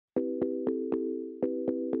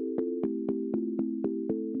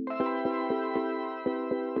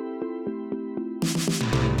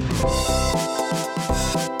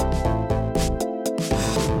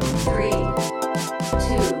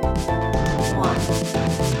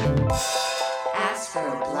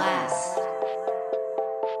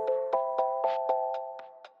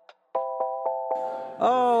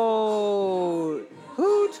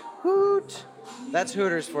That's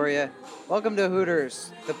Hooters for you. Welcome to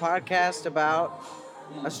Hooters, the podcast about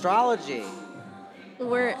astrology.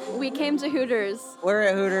 We came to Hooters. We're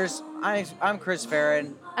at Hooters. I'm Chris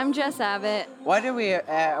Farron. I'm Jess Abbott. Why are we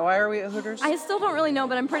at Hooters? I still don't really know,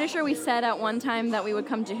 but I'm pretty sure we said at one time that we would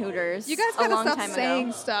come to Hooters. You guys a long gotta time stop saying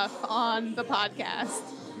ago. stuff on the podcast.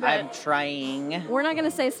 I'm trying. We're not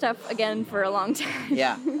gonna say stuff again for a long time.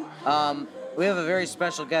 Yeah. We have a very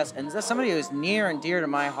special guest, and that's somebody who's near and dear to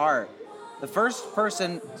my heart. The first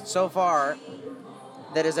person so far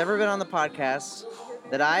that has ever been on the podcast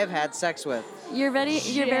that I've had sex with. Your very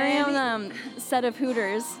own set of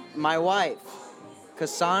Hooters. My wife,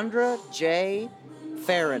 Cassandra J.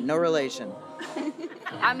 Farron, no relation.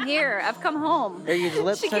 I'm here. I've come home. Are your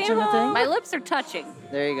lips She touching came the thing? home. My lips are touching.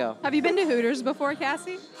 There you go. Have you been to Hooters before,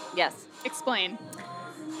 Cassie? Yes. Explain.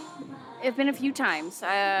 It's been a few times.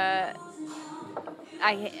 I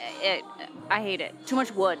hate it. Too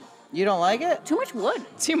much wood. You don't like it? Too much wood.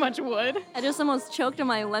 Too much wood. I just almost choked on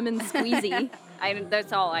my lemon squeezy.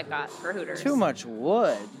 That's all I got for Hooters. Too much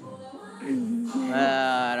wood.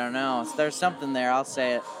 I don't know. There's something there. I'll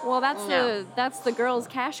say it. Well, that's No. the girls'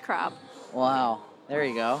 cash crop. Wow. There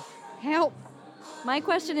you go. Help. My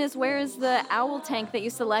question is, where is the owl tank that you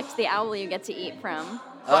select the owl you get to eat from?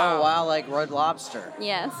 Oh, wow, like Red Lobster.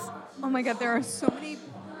 Yes. Oh my god, there are so many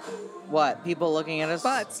What? People looking at us?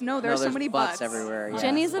 butts. No, there's so many butts everywhere. Yeah.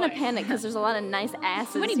 Jenny's in a panic because there's a lot of nice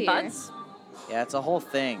asses Too many here. butts. Yeah, it's a whole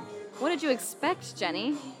thing. What did you expect,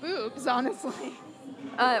 Jenny? boobs, honestly.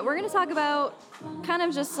 We're going to talk about kind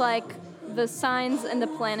of just like the signs and the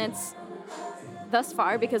planets thus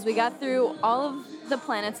far, because we got through all of the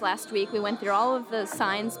planets last week. We went through all of the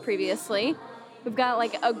signs previously. We've got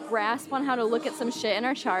like a grasp on how to look at some shit in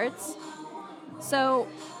our charts. So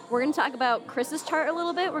we're going to talk about Chris's chart a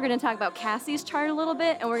little bit. We're going to talk about Cassie's chart a little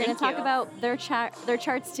bit, and we're going to Thank talk you. about their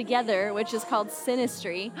charts together, which is called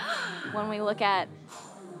synastry, when we look at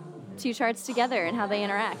two charts together and how they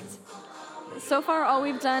interact. So far, all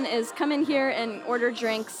we've done is come in here and order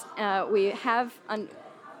drinks. We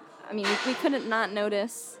couldn't not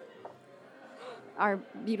notice our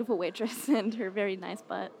beautiful waitress and her very nice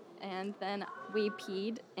butt. And then we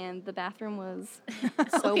peed, and the bathroom was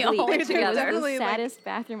so We bleak. all went It was together. the Definitely, like, saddest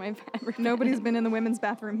bathroom I've ever been Nobody's in. been in the women's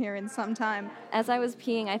bathroom here in some time. As I was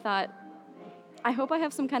peeing, I thought, I hope I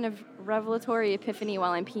have some kind of revelatory epiphany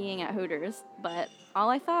while I'm peeing at Hooters. But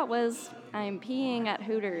all I thought was, I'm peeing at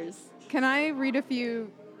Hooters. Can I read a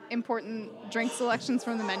few important drink selections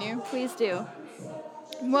from the menu? Please do.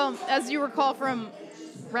 Well, as you recall from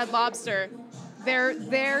Red Lobster,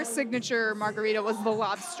 their signature margarita was the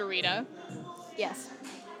Lobsterita. Yes.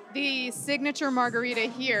 The signature margarita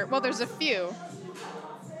here, well, there's a few.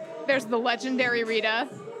 There's the legendary Rita.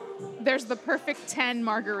 There's the perfect 10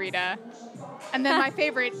 margarita. And then my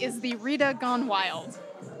favorite is the Rita Gone Wild.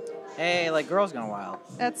 Hey, like Girls Gone Wild.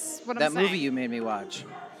 That's what That I'm saying. movie you made me watch.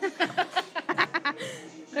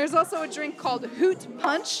 There's also a drink called Hoot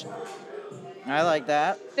Punch. I like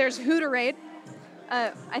that. There's Hooterade.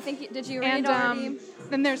 I think, did you read And already?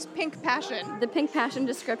 then there's Pink Passion. The Pink Passion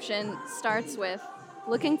description starts with,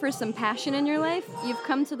 looking for some passion in your life? You've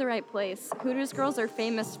come to the right place. Hooters girls are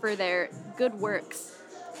famous for their good works.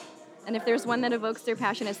 And if there's one that evokes their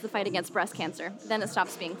passion, it's the fight against breast cancer. Then it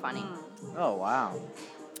stops being funny. Oh, wow.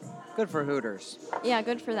 Good for Hooters. Yeah,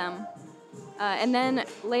 good for them. And then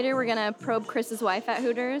later we're going to probe Chris's wife at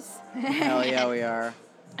Hooters. Hell yeah, we are.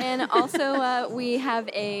 And also we have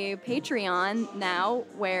a Patreon now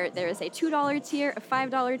where there is a $2 tier, a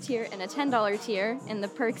 $5 tier, and a $10 tier. And the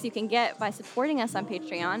perks you can get by supporting us on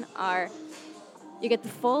Patreon are you get the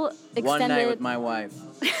full extended... One night with my wife.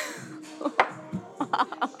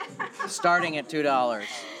 Starting at $2.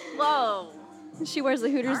 Whoa. She wears a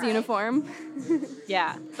Hooters uniform.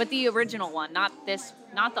 Yeah, but the original one, not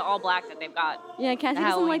the all black that they've got. Yeah, Cassie doesn't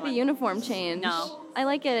Halloween like the one. uniform change. No. I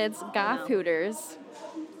like it. It's goth No. Hooters.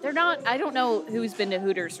 They're not. I don't know who's been to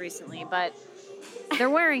Hooters recently, but they're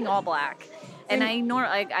wearing all black, and I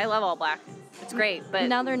love all black. It's great, but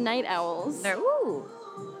Now they're night owls. they're ooh.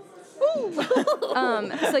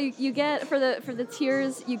 So you get for the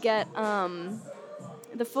tiers, you get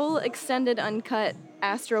the full extended uncut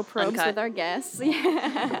astro probes Uncut. with our guests.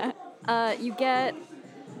 Yeah. You get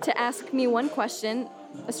to ask me one question,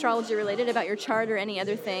 astrology related, about your chart or any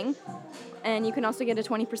other thing. And you can also get a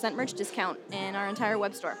 20% merch discount in our entire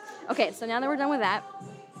web store. Okay, so now that we're done with that,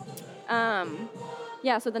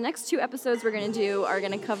 so the next two episodes we're going to do are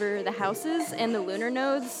going to cover the houses and the lunar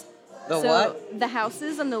nodes. The what? The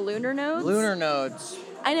houses and the lunar nodes. Lunar nodes.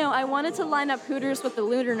 I know, I wanted to line up Hooters with the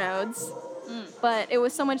lunar nodes, but it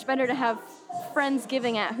was so much better to have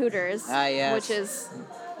Friendsgiving at Hooters, Ah, yes. which is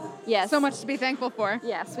Yes. So much to be thankful for.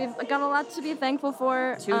 Yes, we've got a lot to be thankful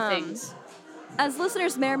for. Two things. As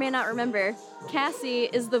listeners may or may not remember, Cassie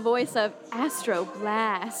is the voice of Astro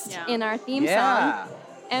Blast in our theme Yeah. song.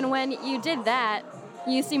 And when you did that,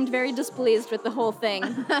 you seemed very displeased with the whole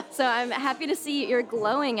thing. So I'm happy to see you're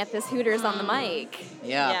glowing at this Hooters on the mic.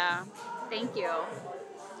 Yeah. Thank you.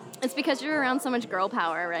 It's because you're around so much girl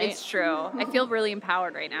power, right? It's true. I feel really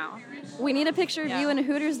empowered right now. We need a picture of you in a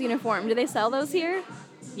Hooters uniform. Do they sell those here?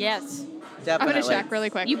 Yes. I'm Definitely. going to check really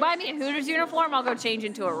quick. You buy me a Hooters uniform, I'll go change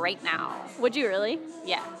into it right now. Would you really?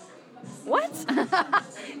 Yeah. What?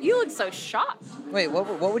 You look so shocked. Wait,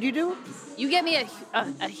 what would you do? You get me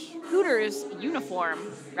a Hooters uniform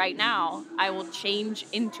right now, I will change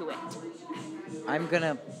into it. I'm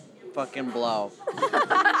gonna fucking blow.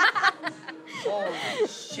 Holy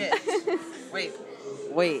shit.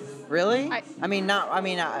 Wait, really?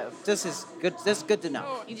 This is good. This is good to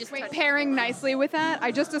know. You just Wait, touch- pairing nicely with that,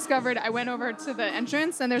 I just discovered I went over to the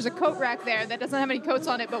entrance and there's a coat rack there that doesn't have any coats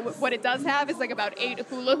on it, but what it does have is like about 8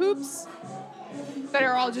 hula hoops that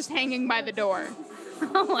are all just hanging by the door.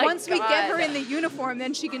 Oh my Once we get her God. in the uniform,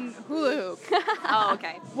 then she can hula hoop. Oh,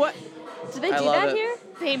 okay. What? Do they I do love that it. here?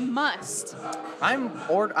 They must. I'm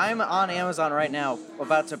on Amazon right now,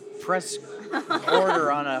 about to press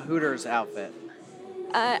order on a Hooters outfit.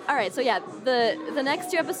 All right, so yeah, the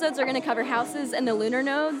next 2 episodes are going to cover houses and the lunar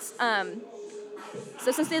nodes.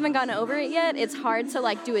 So since we haven't gotten over it yet, it's hard to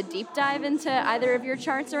like do a deep dive into either of your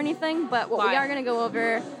charts or anything. But what we Why? are going to go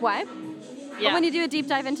over, why? But when you do a deep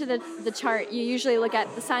dive into the chart, you usually look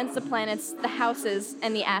at the signs, the planets, the houses,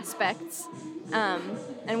 and the aspects.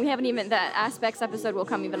 And we haven't even, the aspects episode will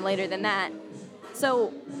come even later than that.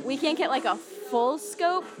 So we can't get like a full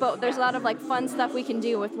scope, but there's a lot of like fun stuff we can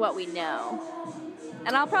do with what we know.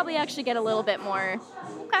 And I'll probably actually get a little bit more,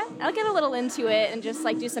 I'll get a little into it and just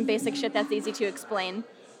like do some basic shit that's easy to explain.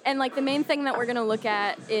 And like the main thing that we're gonna look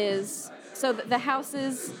at is, so the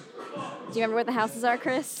houses, do you remember what the houses are,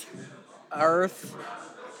 Chris? Earth,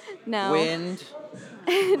 No. wind.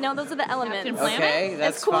 No, those are the elements. Captain Planet? Okay,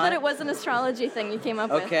 that's It's cool fine. that it was an astrology thing you came up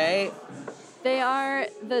with. Okay. They are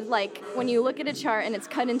the, like, when you look at a chart and it's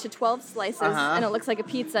cut into 12 slices and it looks like a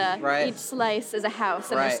pizza, Right. each slice is a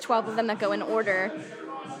house, and there's Right. 12 of them that go in order.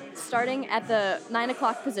 Starting at the 9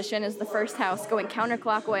 o'clock position is the first house, going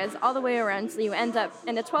counterclockwise all the way around, so you end up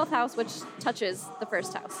in the 12th house, which touches the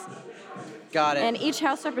first house. Got it. And each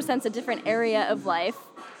house represents a different area of life,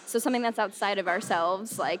 so something that's outside of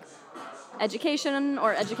ourselves, like education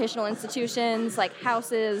or educational institutions, like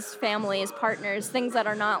houses, families, partners, things that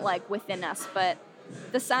are not like within us. But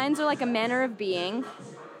the signs are like a manner of being.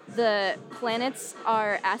 The planets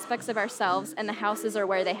are aspects of ourselves, and the houses are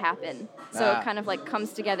where they happen. So it kind of like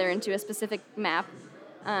comes together into a specific map.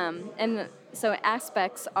 So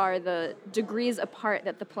aspects are the degrees apart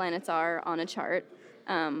that the planets are on a chart.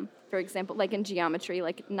 For example, like in geometry,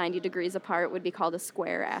 like 90 degrees apart would be called a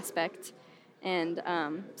square aspect, and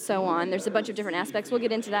so on. There's a bunch of different aspects. We'll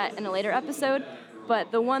get into that in a later episode,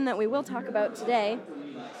 but the one that we will talk about today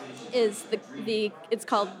is it's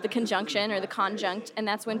called the conjunction or the conjunct, and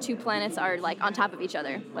that's when 2 planets are like on top of each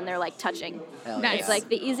other, when they're like touching. Hell Nice. It's like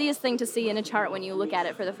the easiest thing to see in a chart when you look at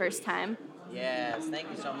it for the first time. Yes, thank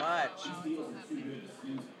you so much.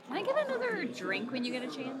 Can I get another drink when you get a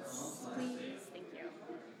chance, please? Thank you.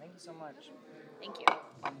 Thank you so much. Thank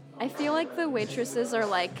you. I feel like the waitresses are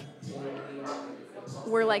like,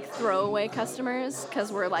 we're like throwaway customers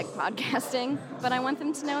because we're like podcasting, but I want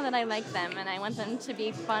them to know that I like them and I want them to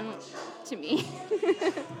be fun to me.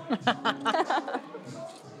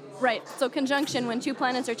 Right, so conjunction, when 2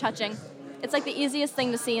 planets are touching, it's like the easiest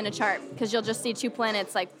thing to see in a chart because you'll just see 2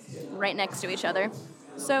 planets like right next to each other.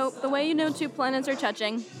 So the way you know 2 planets are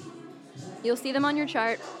touching, you'll see them on your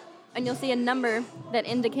chart and you'll see a number that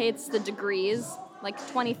indicates the degrees, like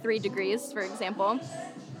 23 degrees, for example.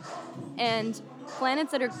 And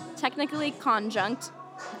planets that are technically conjunct,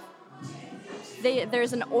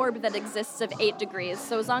 there's an orb that exists of 8 degrees.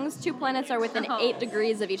 So as long as 2 planets are within 8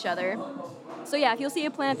 degrees of each other. So yeah, if you'll see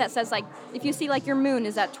a planet that says like, if you see like your moon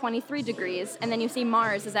is at 23 degrees, and then you see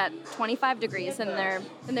Mars is at 25 degrees, and they're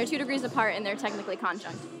 2 degrees apart and they're technically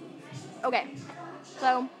conjunct. Okay,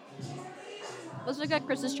 so let's look at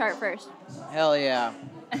Chris's chart first. Hell yeah.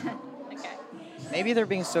 Okay. Maybe they're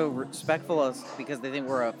being so respectful of us because they think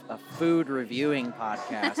we're a food reviewing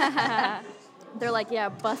podcast. They're like, yeah,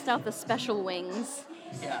 bust out the special wings.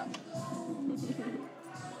 Yeah.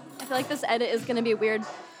 I feel like this edit is going to be weird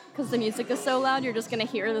because the music is so loud, you're just going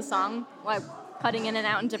to hear the song like cutting in and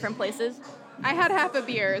out in different places. I had half a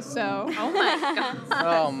beer, so. Oh my god.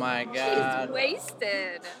 Oh my god. She's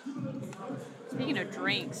wasted. Speaking of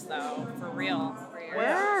drinks, though, for real.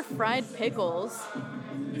 Where are fried pickles?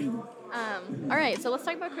 All right, so let's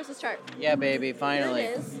talk about Chris's chart. Yeah, baby, finally.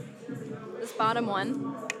 Here it is. This bottom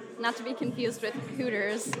one, not to be confused with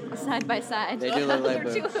Hooters side by side. They do look like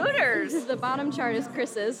They're two boobs. Hooters. The bottom chart is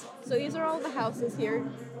Chris's. So these are all the houses here.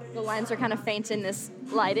 The lines are kind of faint in this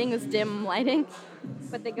lighting, this dim lighting,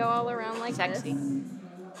 but they go all around like Sexy. this.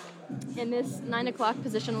 And this 9 o'clock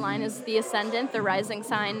position line is the ascendant. The rising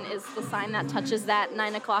sign is the sign that touches that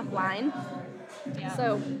 9 o'clock line. Yeah.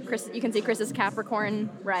 So Chris, you can see Chris's Capricorn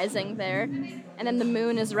rising there. And then the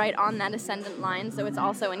moon is right on that ascendant line, so it's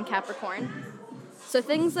also in Capricorn. So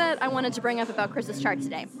things that I wanted to bring up about Chris's chart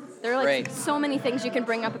today. There are like Great. so many things you can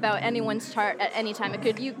bring up about anyone's chart at any time.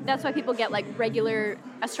 That's why people get like regular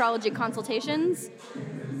astrology consultations.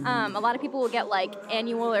 A lot of people will get like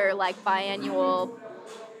annual or like biannual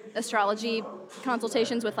astrology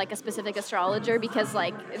consultations with like a specific astrologer because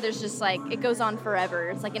like there's just like it goes on forever.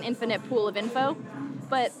 It's like an infinite pool of info.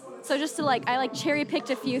 But so just to like I like cherry picked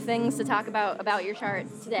a few things to talk about your chart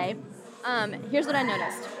today. Here's what I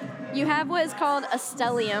noticed. You have what is called a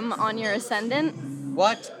stellium on your ascendant.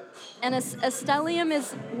 What? And a stellium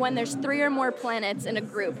is when there's 3 or more planets in a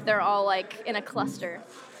group. They're all like in a cluster.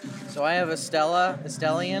 So I have a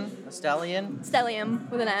stellium. Stellium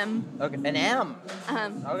with an M. Okay, an M.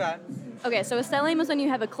 Okay. Okay, so a stellium is when you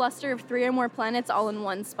have a cluster of 3 or more planets all in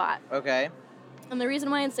one spot. Okay. And the reason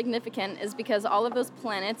why it's significant is because all of those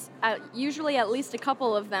planets, usually at least a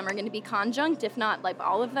couple of them are going to be conjunct, if not like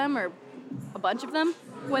all of them or a bunch of them.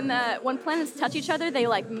 When planets touch each other, they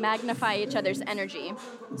like magnify each other's energy.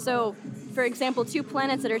 So, for example, 2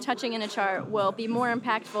 planets that are touching in a chart will be more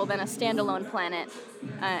impactful than a standalone planet.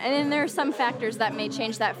 And then there are some factors that may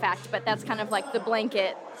change that fact, but that's kind of like the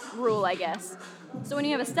blanket rule, I guess. So when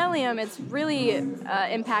you have a stellium, it's really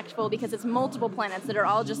impactful because it's multiple planets that are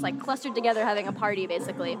all just like clustered together having a party,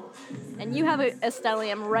 basically. And you have a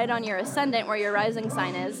stellium right on your ascendant where your rising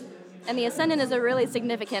sign is. And the ascendant is a really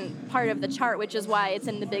significant part of the chart, which is why it's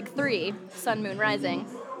in the big 3, sun, moon, rising.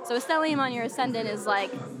 So a stellium on your ascendant is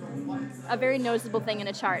like a very noticeable thing in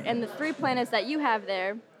a chart. And the 3 planets that you have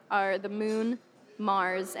there are the moon,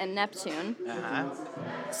 Mars, and Neptune. Uh-huh.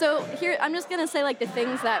 So here, I'm just gonna say like the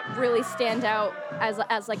things that really stand out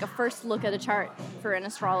as like a first look at a chart for an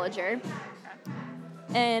astrologer.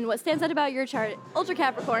 And what stands out about your chart, Ultra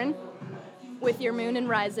Capricorn, with your moon and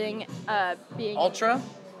rising being Ultra?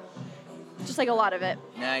 just like a lot of it.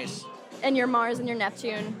 Nice. And your Mars and your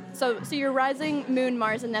Neptune. So your rising, moon,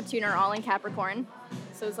 Mars, and Neptune are all in Capricorn.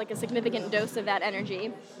 So it's like a significant dose of that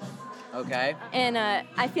energy. Okay. And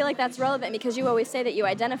I feel like that's relevant because you always say that you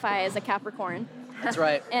identify as a Capricorn. That's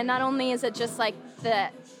right. And not only is it just like the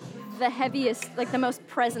heaviest, like the most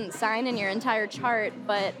present sign in your entire chart,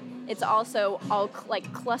 but it's also all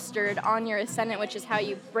like clustered on your ascendant, which is how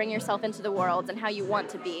you bring yourself into the world and how you want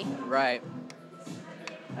to be. Right.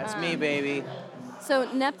 That's me, baby. So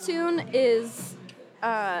Neptune is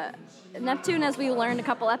Neptune, as we learned a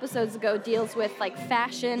couple episodes ago, deals with like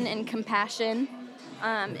fashion and compassion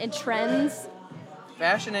and trends.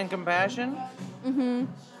 Fashion and compassion? Mm-hmm.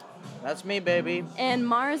 That's me, baby. And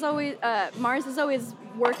Mars is always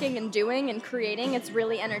working and doing and creating. It's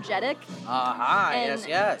really energetic. Aha, And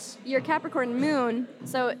yes. Your Capricorn moon,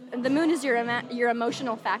 so the moon is your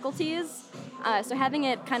emotional faculties. So having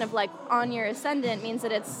it kind of like on your ascendant means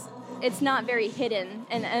that it's not very hidden.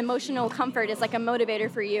 And emotional comfort is like a motivator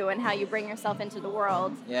for you and how you bring yourself into the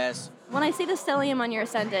world. Yes. When I see the stellium on your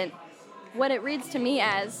ascendant, what it reads to me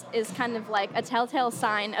as is kind of like a telltale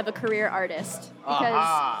sign of a career artist. Because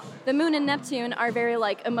Aha. the moon and Neptune are very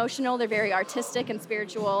like emotional, they're very artistic and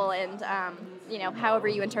spiritual and, however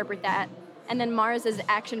you interpret that. And then Mars is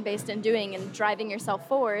action-based and doing and driving yourself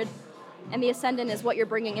forward. And the ascendant is what you're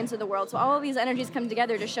bringing into the world. So all of these energies come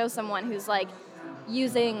together to show someone who's like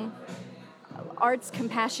using art's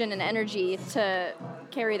compassion and energy to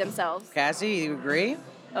carry themselves. Cassie, you agree?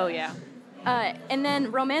 Oh, yeah. And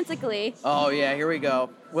then romantically, Oh, yeah, here we go.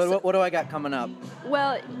 What do I got coming up?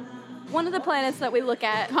 well, one of the planets that we look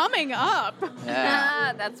at. Coming up.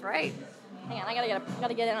 Yeah. That's right. Hang on, I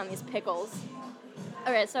gotta get in on these pickles.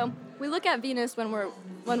 All right, so we look at Venus when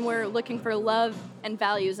we're looking for love and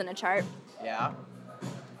values in a chart. Yeah.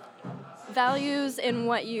 Values in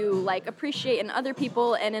what you like appreciate in other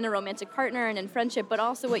people and in a romantic partner and in friendship, but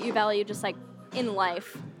also what you value just like in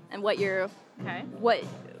life and what you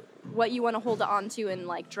want to hold on to and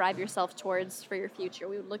like drive yourself towards for your future.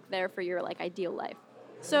 We would look there for your like ideal life.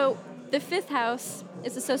 So the 5th house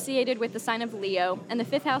is associated with the sign of Leo, and the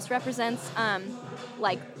 5th house represents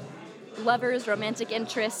like lovers, romantic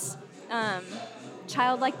interests,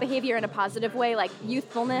 childlike behavior in a positive way, like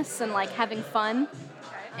youthfulness and like having fun.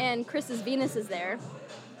 And Chris's Venus is there.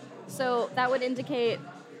 So that would indicate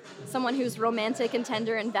someone who's romantic and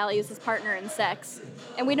tender and values his partner and sex.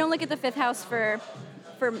 And we don't look at the 5th house for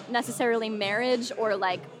necessarily marriage or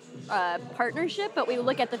like partnership, but we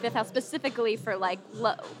look at the 5th house specifically for like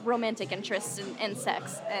romantic interests and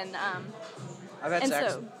sex. And I've had and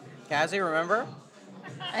sex. so- Cassie, remember?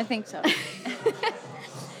 I think so.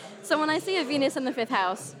 So when I see a Venus in the 5th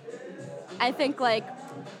house, I think like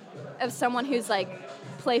of someone who's like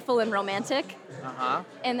playful and romantic. Uh-huh.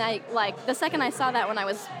 And I like the second I saw that when I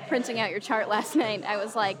was printing out your chart last night, I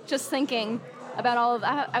was like just thinking about all of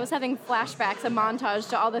I was having flashbacks, a montage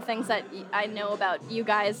to all the things that I know about you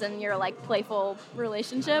guys and your like playful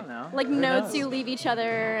relationship, I don't know. like Who notes knows? you leave each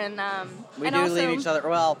other, and We and do also, leave each other.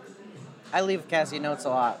 Well, I leave Cassie notes a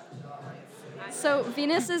lot. So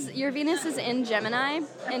your Venus is in Gemini,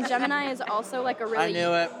 and Gemini is also like a really I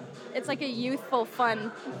knew it. it's like a youthful,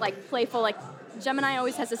 fun, like playful, like Gemini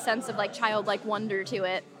always has a sense of like childlike wonder to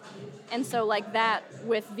it. And so like that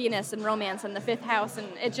with Venus and romance and the 5th house, and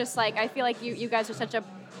it just like I feel like you guys are such a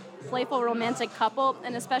playful romantic couple,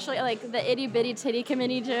 and especially like the itty bitty titty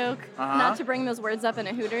committee joke. Uh-huh. Not to bring those words up in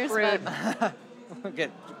a Hooters, Rude. but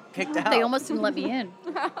Get kicked out. They almost didn't let me in.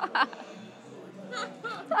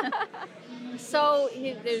 So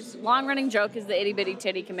there's long-running joke is the itty bitty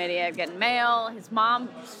titty committee. I'm getting mail. His mom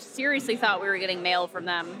seriously thought we were getting mail from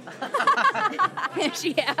them.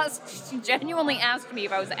 She genuinely asked me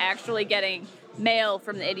if I was actually getting mail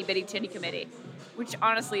from the itty bitty titty committee, which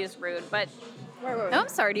honestly is rude. But no, I'm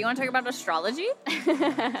sorry. Do you want to talk about astrology?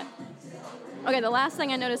 Okay, the last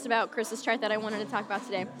thing I noticed about Chris's chart that I wanted to talk about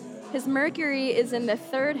today, his Mercury is in the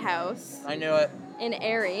 3rd house I knew it. in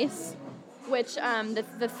Aries, which the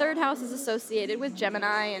 3rd house is associated with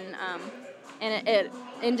Gemini, and it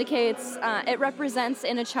indicates, it represents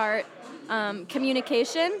in a chart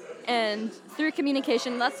communication, and through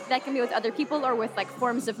communication, that can be with other people or with like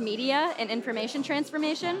forms of media and information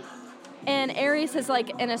transformation. And Aries is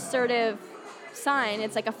like an assertive sign.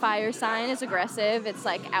 It's like a fire sign. It's aggressive. It's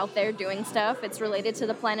like out there doing stuff. It's related to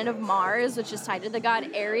the planet of Mars, which is tied to the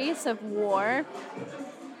god Ares of war.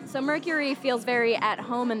 So Mercury feels very at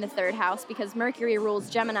home in the 3rd house because Mercury rules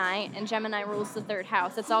Gemini and Gemini rules the 3rd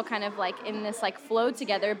house. It's all kind of like in this like flow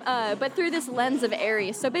together, but through this lens of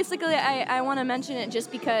Aries. So basically I want to mention it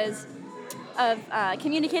just because of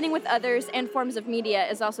communicating with others and forms of media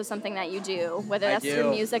is also something that you do, whether that's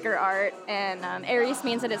through music or art. And Aries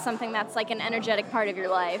means that it's something that's like an energetic part of your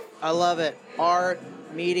life. I love it. Art,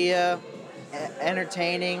 media,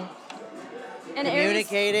 entertaining, And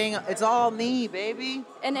communicating. It's all me, baby.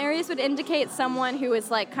 And Aries would indicate someone who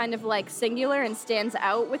is like kind of like singular and stands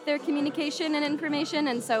out with their communication and information.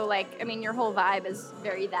 And so like, I mean, your whole vibe is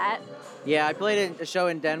very that. Yeah, I played a show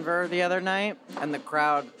in Denver the other night, and the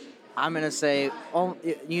crowd, I'm going to say,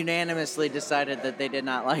 unanimously decided that they did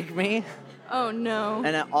not like me. Oh no.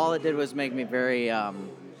 And all it did was make me very,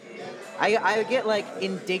 I get like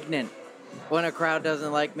indignant when a crowd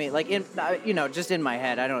doesn't like me. Like, just in my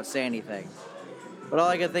head, I don't say anything. But all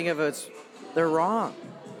I can think of is, they're wrong.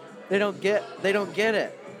 They don't get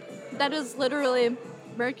it. That is literally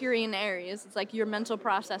Mercury in Aries. It's like your mental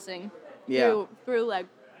processing Yeah. through like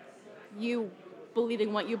you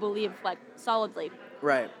believing what you believe like solidly,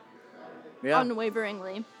 Right. Yeah.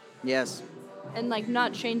 unwaveringly, Yes. and like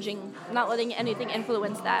not changing, not letting anything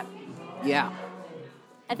influence that. Yeah.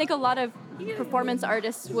 I think a lot of performance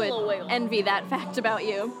artists would envy that fact about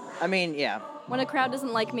you. I mean, yeah. When a crowd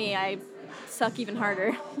doesn't like me, I suck even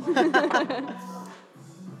harder.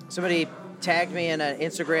 Somebody tagged me in an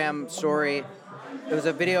Instagram story. It was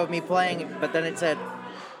a video of me playing, but then it said,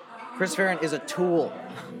 Chris Farron is a tool.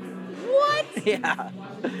 What? Yeah.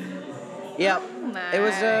 Yep. It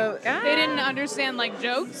was They didn't understand like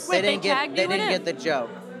jokes. Wait, they didn't tagged get you in it? the joke.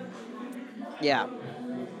 Yeah.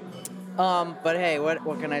 But hey, what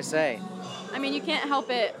can I say? I mean, you can't help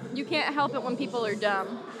it. You can't help it when people are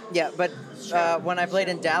dumb. Yeah, but when I played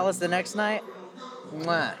in Dallas the next night,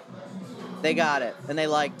 mwah, they got it and they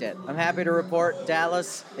liked it. I'm happy to report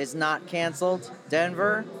Dallas is not canceled.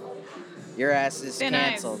 Denver, your ass is Thin ice.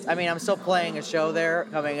 canceled. I mean, I'm still playing a show there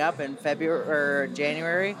coming up in February or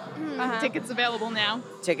January. Tickets available now.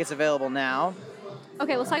 Tickets available now.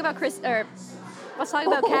 Okay, let's talk about let's talk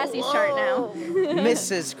about Cassie's chart now.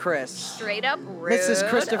 Mrs. Chris. Straight up rude. Mrs.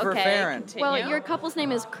 Christopher Okay, Farron. continue. Well, your couple's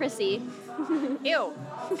name is Chrissy. Ew.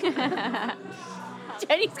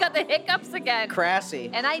 Jenny's got the hiccups again. Crassy.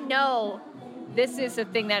 And I know this is a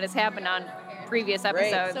thing that has happened on previous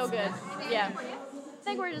Great. episodes. So good. Yeah. I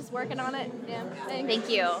think we're just working on it. Yeah. Thank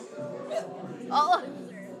you. Oh.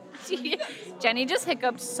 Jenny just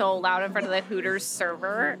hiccuped so loud in front of the Hooters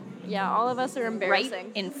server, Yeah, all of us are right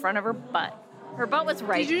embarrassing. in front of her butt. Her butt was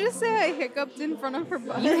right. Did you just say I hiccuped in front of her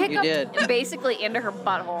butt? You hiccuped did. basically into her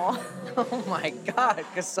butthole. Oh my God,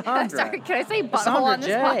 Cassandra. Sorry, can I say butthole Cassandra on this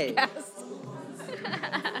J. podcast?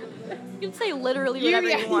 You can say literally whatever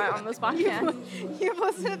you want on this podcast. You've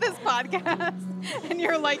listened to this podcast and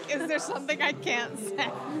you're like, is there something I can't say?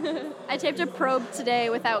 I taped a probe today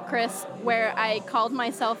without Chris where I called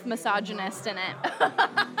myself misogynist in it.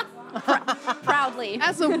 Proudly.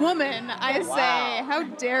 As a woman, I Wow. say, how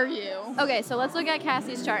dare you? Okay, so let's look at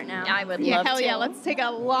Cassie's chart now. I would Yeah, love hell to. yeah. Let's take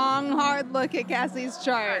a long, hard look at Cassie's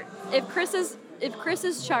chart. If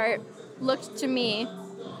Chris's chart looked to me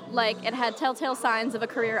like it had telltale signs of a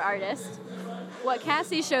career artist, what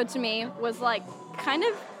Cassie showed to me was like kind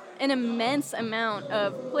of an immense amount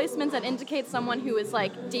of placements that indicate someone who is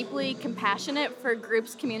like deeply compassionate for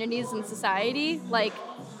groups, communities, and society. Like,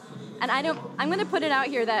 and I'm gonna put it out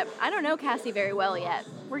here that I don't know Cassie very well yet.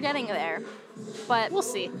 We're getting there, but We'll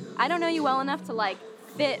see. I don't know you well enough to like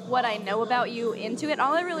fit what I know about you into it.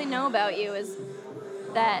 All I really know about you is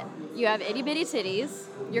that you have itty bitty titties,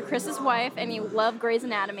 you're Chris's wife, and you love Grey's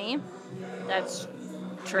Anatomy. That's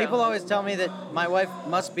true. People always tell me that my wife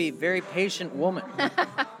must be a very patient woman.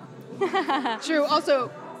 True. Also,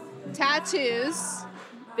 tattoos.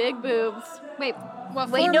 Big boobs. Wait, Well,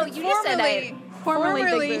 Wait, no, you just said I- formerly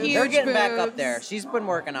big boobs. huge They're getting back up boobs, there. She's been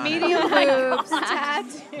working on it. Medium boobs,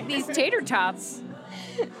 tattoos. These tater tots.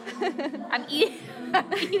 I'm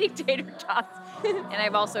eating tater tots. And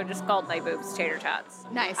I've also just called my boobs tater tots.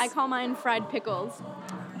 Nice. I call mine fried pickles.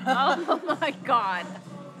 Oh my God.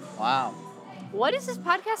 Wow. What is this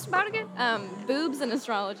podcast about again? Boobs and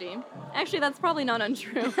astrology. Actually, that's probably not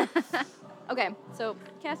untrue. Okay, so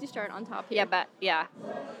Cassie's chart on top here. Yeah.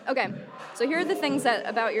 Okay, so here are the things that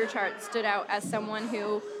about your chart stood out as someone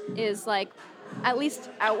who is like, at least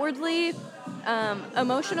outwardly,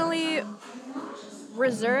 emotionally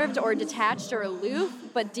reserved or detached or aloof,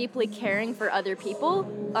 but deeply caring for other people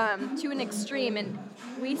to an extreme. And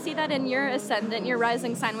we see that in your ascendant, your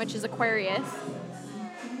rising sign, which is Aquarius.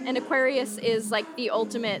 And Aquarius is like the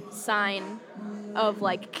ultimate sign of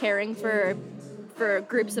like caring for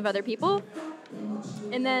groups of other people.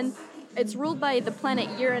 And then it's ruled by the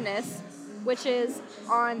planet Uranus, which is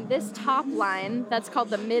on this top line that's called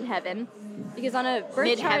the midheaven. Because on a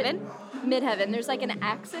birth chart, midheaven, there's like an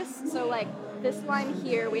axis. So like this line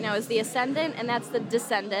here we know is the ascendant, and that's the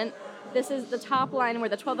descendant. This is the top line where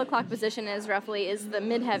the 12 o'clock position is roughly, is the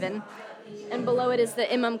midheaven. And below it is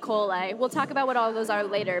the Imam Coli. We'll talk about what all of those are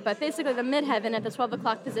later. But basically the midheaven at the 12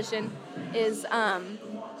 o'clock position is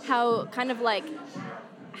how kind of like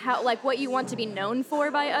how like what you want to be known for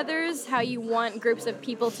by others, how you want groups of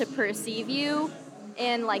people to perceive you,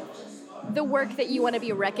 and like the work that you want to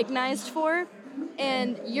be recognized for.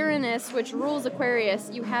 And Uranus, which rules Aquarius,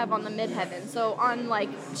 you have on the midheaven. So on like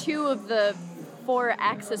two of the 4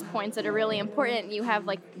 axis points that are really important, you have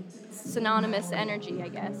like synonymous energy, I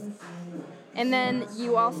guess. And then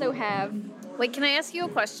you also have, Wait, can I ask you a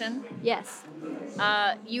question? yes,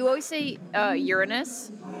 You always say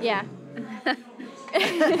Uranus. yeah.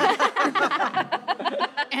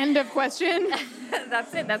 End of question.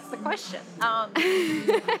 That's it. That's the question.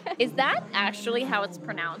 Is that actually how it's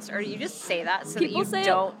pronounced, or do you just say that so People that say you it-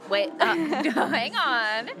 don't wait? Hang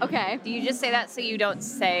on. Okay. Do you just say that so you don't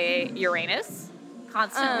say Uranus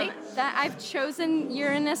constantly? That I've chosen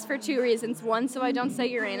Uranus for 2 reasons. One, so I don't say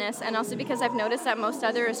Uranus, and also because I've noticed that most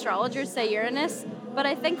other astrologers say Uranus, but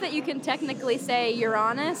I think that you can technically say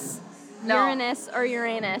Uranus, No. Uranus, or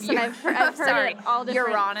Uranus, and I've heard Sorry, it all different.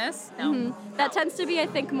 Uranus. No. Mhm. That tends to be, I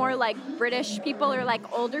think, more like British people or like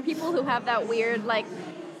older people who have that weird like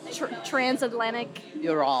transatlantic,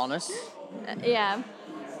 You're honest. yeah.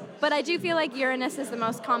 But I do feel like Uranus is the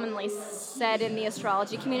most commonly said in the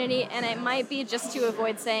astrology community, and it might be just to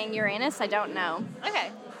avoid saying Uranus. I don't know.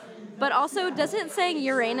 Okay. But also, doesn't saying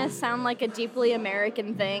Uranus sound like a deeply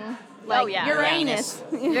American thing? Like, Oh, yeah. Uranus.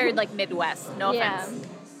 Very like Midwest. No Yeah. offense.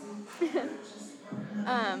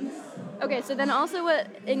 Okay, so then also what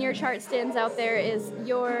in your chart stands out there is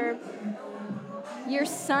your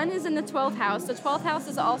sun is in the 12th house. The 12th house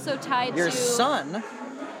is also tied Your to... son?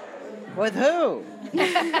 With who?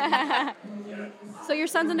 So your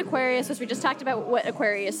sun's in Aquarius, which we just talked about what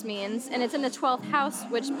Aquarius means, and it's in the 12th house,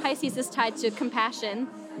 which Pisces is tied to compassion.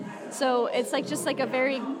 So it's like just like a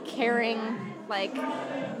very caring, like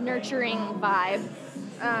nurturing vibe,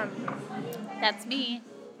 That's me.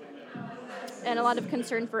 and a lot of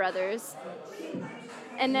concern for others.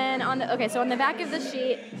 And then on the back of the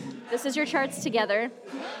sheet, this is your charts together.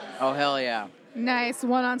 Oh, hell yeah. Nice.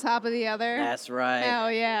 One on top of the other. That's right.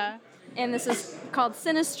 Hell yeah. And this is called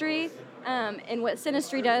Synastry. And what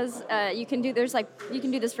Synastry does, you can do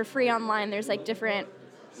this for free online. There's like different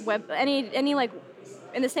any like,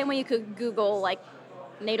 in the same way you could Google like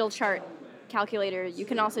natal chart calculator, you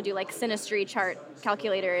can also do like Synastry chart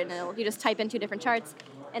calculator, and you just type in 2 different charts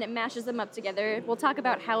and it mashes them up together. We'll talk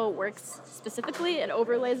about how it works specifically. It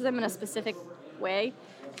overlays them in a specific way.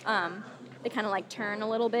 They kind of like turn a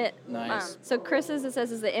little bit. Nice. So Chris's, it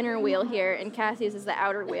says, is the inner wheel here, and Cassie's is the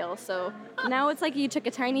outer wheel. So now it's like you took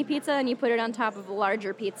a tiny pizza and you put it on top of a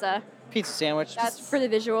larger pizza. Pizza sandwich. That's for the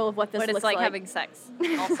visual of what this But looks it's like having sex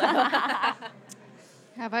also.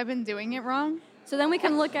 Have I been doing it wrong? So then we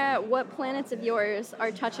can look at what planets of yours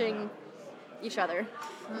are touching each other.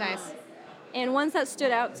 Nice. And ones that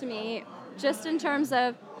stood out to me, just in terms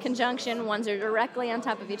of conjunction, ones are directly on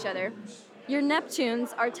top of each other. Your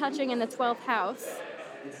Neptunes are touching in the 12th house,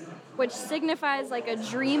 which signifies like a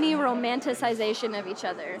dreamy romanticization of each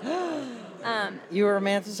other. You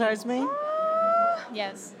romanticize me?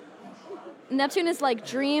 Yes. Neptune is like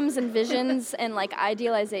dreams and visions and like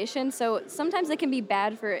idealization, so sometimes it can be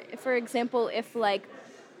bad for example, if like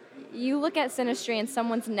you look at Synastry and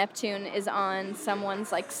someone's Neptune is on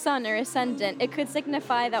someone's like sun or ascendant, it could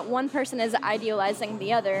signify that one person is idealizing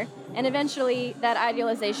the other, and eventually that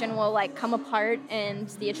idealization will like come apart and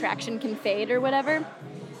the attraction can fade or whatever.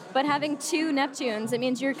 But having 2 Neptunes, it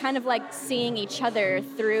means you're kind of like seeing each other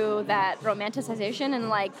through that romanticization and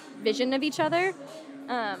like vision of each other.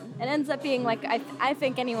 It ends up being like, I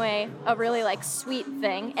think anyway, a really like sweet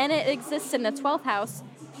thing. And it exists in the 12th house,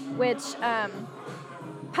 which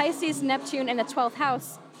Pisces, Neptune, and the 12th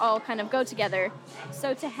house all kind of go together.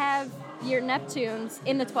 So to have your Neptunes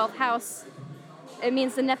in the 12th house, it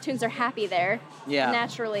means the Neptunes are happy there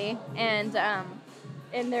naturally. And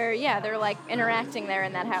they're like interacting there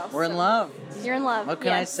in that house. We're in love. You're in love. What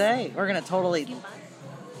can I say? We're going to totally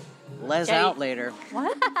les Jenny. out later.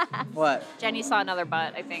 What? What? Jenny saw another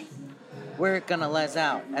butt, I think. We're going to les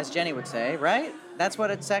out, as Jenny would say, right? That's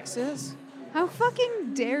what sex is? How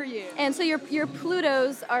fucking dare you? And so your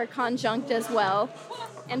Plutos are conjunct as well.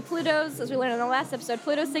 And Plutos, as we learned in the last episode,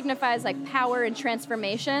 Pluto signifies like power and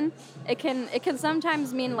transformation. It can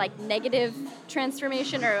sometimes mean like negative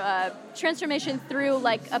transformation or transformation through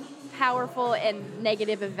like a powerful and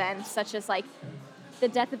negative event, such as like the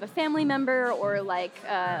death of a family member or like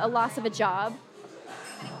a loss of a job.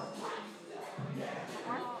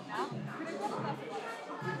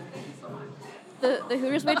 The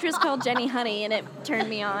Hooters waitress called Jenny Honey, and it turned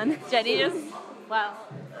me on. Jenny just, wow.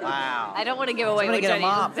 Wow. I don't want to give away Somebody what get a Jenny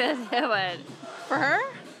mop. just did, but For her?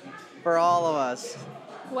 For all of us.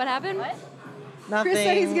 What happened? Nothing. Chris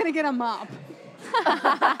said he's gonna get a mop.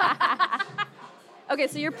 Okay,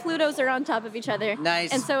 so your Plutos are on top of each other.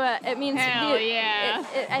 Nice. And so it means Hell yeah.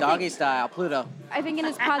 I Doggy think, style, Pluto. I think in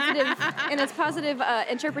its positive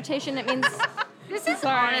interpretation, it means this is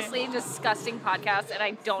Sorry. honestly a disgusting podcast, and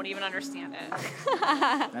I don't even understand it.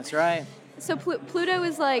 That's right. so. Pluto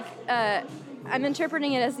is like I'm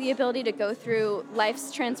interpreting it as the ability to go through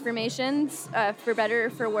life's transformations, for better or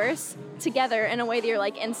for worse, together in a way that you're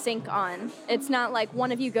like in sync on. It's not like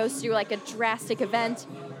one of you goes through like a drastic event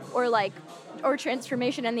or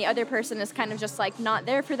transformation and the other person is kind of just like not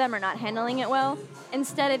there for them or not handling it well.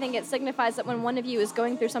 Instead, I think it signifies that when one of you is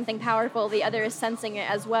going through something powerful, the other is sensing it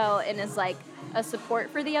as well and is like a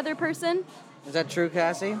support for the other person. Is that true,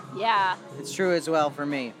 Cassie? Yeah. It's true as well for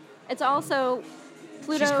me. It's also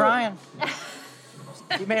Pluto. She's crying.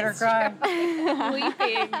 You made her cry.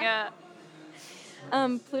 Weeping.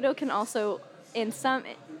 Pluto can also, in some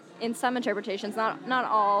interpretations, not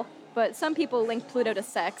all, but some people link Pluto to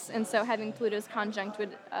sex, and so having Pluto's conjunct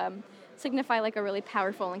would signify like a really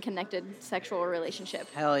powerful and connected sexual relationship.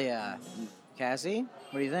 Hell yeah. Cassie,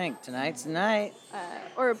 what do you think? Tonight's the night.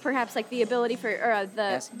 Or perhaps like the ability for, or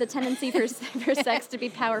Yes. the tendency for sex to be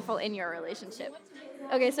powerful in your relationship.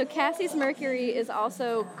 Okay, so Cassie's Mercury is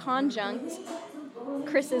also conjunct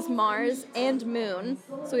Chris's Mars and Moon.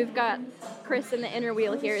 So we've got Chris in the inner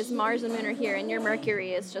wheel here, his Mars and Moon are here, and your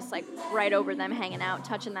Mercury is just like right over them, hanging out,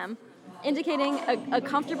 touching them, indicating a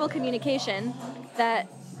comfortable communication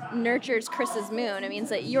that nurtures Chris's Moon. It means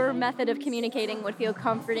that your method of communicating would feel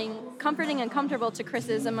comforting and comfortable to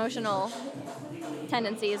Chris's emotional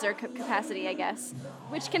tendencies or capacity, I guess.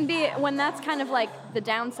 Which can be, when that's kind of like the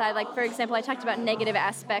downside, like for example, I talked about negative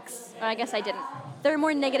aspects. Well, I guess I didn't. There are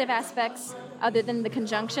more negative aspects other than the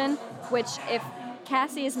conjunction, which if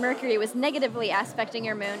Cassie's Mercury was negatively aspecting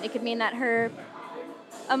your moon, it could mean that her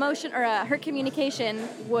emotion or her communication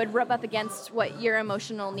would rub up against what your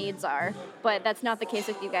emotional needs are, but that's not the case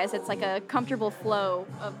with you guys. It's like a comfortable flow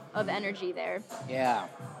of energy there. Yeah.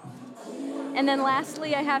 And then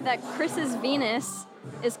lastly, I have that Chris's Venus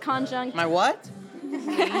is conjunct My what?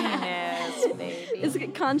 Venus, baby. is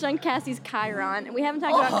conjunct Cassie's Chiron, and we haven't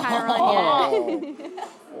talked about Chiron yet.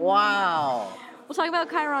 Wow. We'll talk about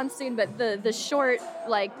Chiron soon, but the short,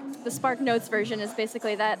 like the Spark Notes version is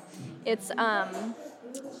basically that it's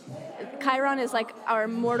Chiron is like our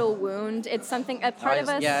mortal wound. It's something a part of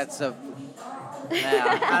us. Yeah, it's a. Nah,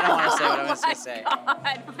 I don't want to say what I was going to say.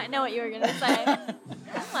 God, I know what you were gonna say.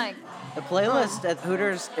 Like, The playlist at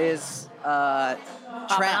Hooters is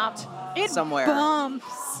trapped somewhere.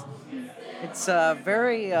 Bumps. It's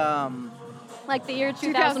very. Like the year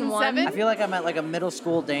 2001. 2007? I feel like I'm at like a middle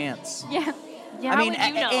school dance. Yeah. yeah, I mean, how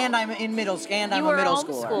would you know? and I'm in middle school, and I'm you a were middle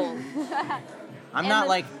schooler. homeschooled. I'm And not the-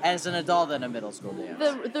 like as an adult in a middle school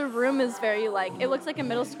dance. The room is very like it looks like a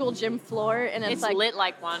middle school gym floor, and it's like lit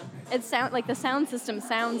like one. it sound like the sound system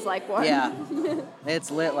sounds like one. Yeah, it's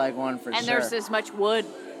lit like one for And sure. there's this much wood.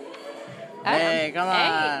 Hey, come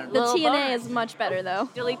on. The Little TNA boners. is much better though.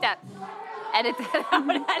 Delete that. Edit that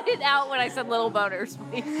out. Edit out when I said little boners,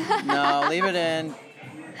 please. No, leave it in.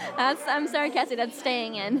 I'm sorry, Cassie, that's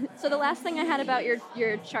staying in. So the last thing I had about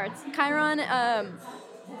your charts, Chiron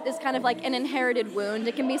is kind of like an inherited wound.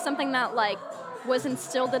 It can be something that like was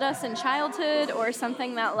instilled in us in childhood, or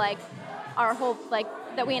something that like our whole like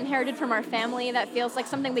that we inherited from our family that feels like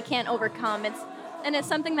something we can't overcome. It's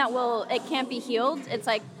something that it can't be healed. It's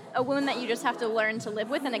like a wound that you just have to learn to live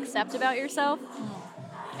with and accept about yourself.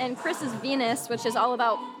 And Chris's Venus, which is all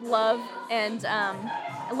about love and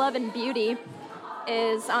beauty,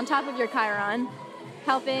 is on top of your Chiron,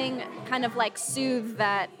 helping kind of like soothe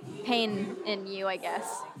that pain in you, I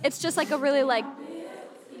guess. It's just like a really like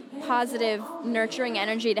positive, nurturing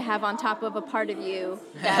energy to have on top of a part of you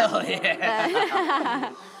Hell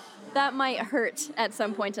yeah. that might hurt at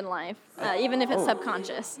some point in life, even if it's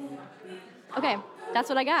subconscious. Okay, that's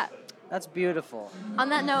what I got. That's beautiful. On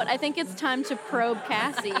that note, I think it's time to probe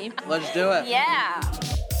Cassie. Let's do it. Yeah.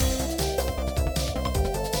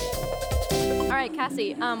 All right,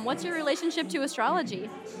 Cassie, what's your relationship to astrology?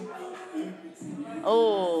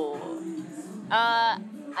 Oh.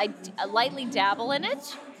 I lightly dabble in it.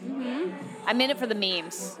 Mm-hmm. I'm in it for the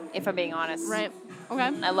memes, if I'm being honest. Right. Okay.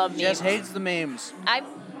 I love memes. Jess hates the memes. I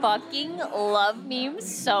fucking love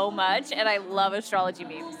memes so much, and I love astrology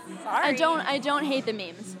memes. Sorry. I don't hate the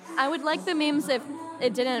memes. I would like the memes if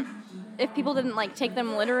people didn't like take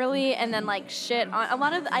them literally and then like shit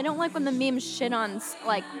on I don't like when the memes shit on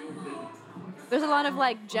like there's a lot of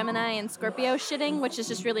like Gemini and Scorpio shitting, which is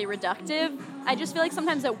just really reductive. I just feel like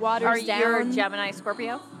sometimes it waters down. Are you Gemini,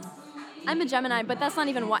 Scorpio? I'm a Gemini, but that's not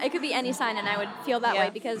even why. It could be any sign, and I would feel that way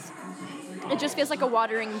because it just feels like a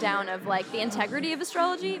watering down of like the integrity of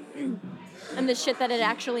astrology and the shit that it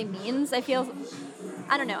actually means.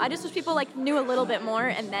 I don't know. I just wish people like knew a little bit more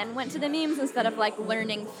and then went to the memes instead of like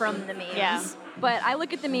learning from the memes. Yeah. But I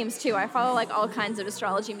look at the memes too. I follow like all kinds of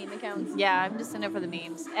astrology meme accounts. Yeah, I'm just in it for the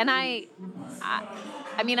memes. And I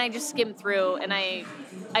mean, I just skim through, and I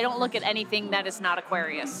don't look at anything that is not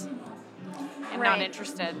Aquarius. I'm not Right.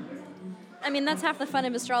 interested. I mean, that's half the fun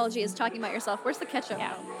of astrology is talking about yourself. Where's the ketchup?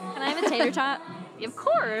 Yeah. Can I have a tater tot? Of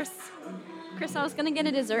course. Chris, I was gonna get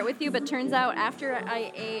a dessert with you, but turns out after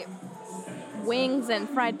I ate wings and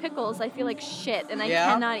fried pickles, I feel like shit, and I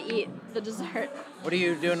Yeah? cannot eat the dessert. What are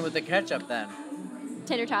you doing with the ketchup then?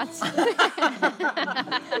 Tater tots.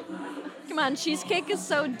 Come on, cheesecake is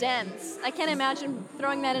so dense. I can't imagine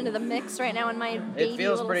throwing that into the mix right now in my baby It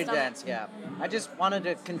feels little pretty stomach. dense, yeah. I just wanted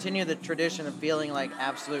to continue the tradition of feeling like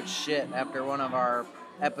absolute shit after one of our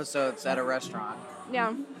episodes at a restaurant.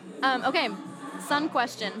 Yeah. Okay. Sun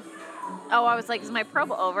question. Oh, I was like, is my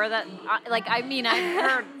probe over? I've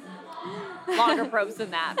heard longer probes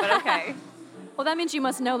than that, but okay. Well, that means you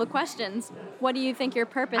must know the questions. What do you think your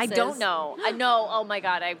purpose is? I don't know. I know. Oh my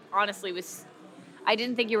God. I honestly I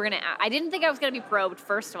didn't think you were going to, I didn't think I was going to be probed,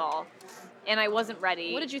 first of all. And I wasn't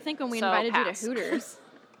ready. What did you think when we So invited pass. you to Hooters?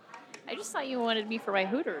 I just thought you wanted me for my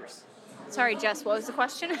Hooters. Sorry, Jess, what was the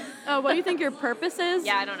question? Oh, what do you think your purpose is?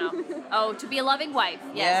 Yeah, I don't know. Oh, to be a loving wife.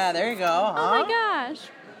 Yes. Yeah, there you go, huh? Oh my gosh.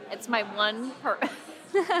 It's my one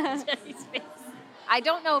Jenny's face. I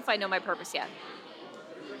don't know if I know my purpose yet.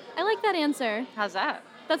 I like that answer. How's that?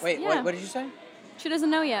 That's Wait, yeah. what did you say? She doesn't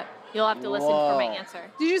know yet. You'll have to listen for my Whoa. answer.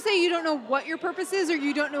 Did you say you don't know what your purpose is, or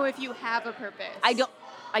you don't know if you have a purpose? I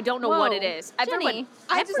don't know what it is. Jenny.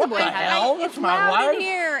 What the hell? That's It's my loud wife? in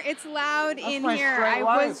here. It's loud That's in my here. straight I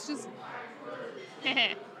wife. was just.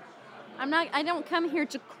 I don't come here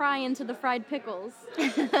to cry into the fried pickles.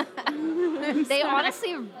 They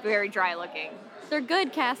honestly are very dry looking. They're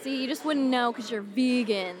good, Cassie. You just wouldn't know because you're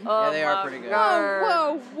vegan. Yeah, they are pretty good.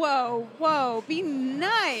 Whoa. Be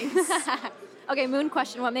nice. Okay, Moon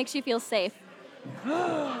question. What makes you feel safe?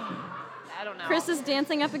 I don't know. Chris is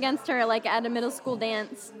dancing up against her like at a middle school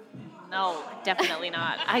dance. No, definitely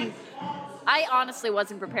not. I honestly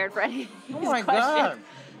wasn't prepared for any of these Oh my questions. god.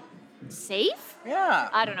 Safe? Yeah.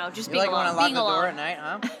 I don't know. Just You being like when I alone. lock Being the door alone. at night,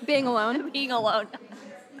 huh? Being alone. Being alone.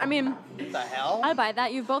 I mean, What the hell? I buy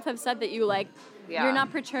that. You both have said that you like, Yeah. you're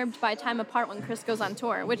not perturbed by time apart when Chris goes on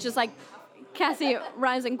tour, which is like, Cassie,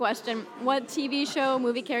 rising question. What TV show,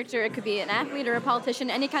 movie character, it could be an athlete or a politician,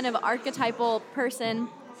 any kind of archetypal person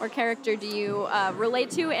or character do you relate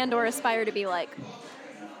to and or aspire to be like?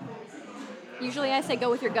 Usually I say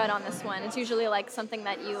go with your gut on this one. It's usually like something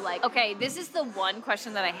that you like. Okay, this is the one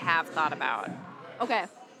question that I have thought about. Okay.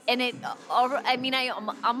 And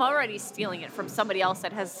I'm already stealing it from somebody else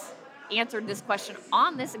that has answered this question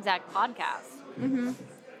on this exact podcast. Mm-hmm.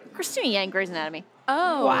 Christina Yang, Grey's Anatomy.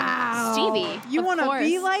 Oh. Wow. Stevie. You Of want to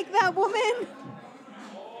be course. like that woman?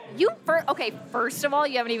 First of all,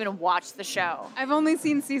 you haven't even watched the show. I've only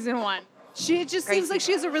seen season 1. It just Great seems like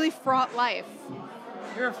she season. has a really fraught life.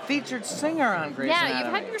 You're a featured singer on Grey's Yeah, Anatomy.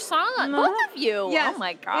 you've had your song on. Both of you. Yes. Oh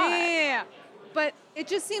my god. Yeah. But it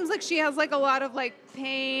just seems like she has like a lot of like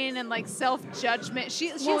pain and like self-judgment.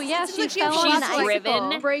 Well, yeah, it seems she like she has fell a on lot an to, like,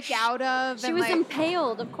 icicle. break out of. She and, was like,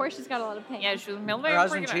 impaled. Of course she's got a lot of pain. Yeah, she was Her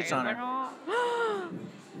husband cheats on her.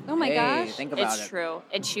 Oh my Hey, gosh. think about It's it. true.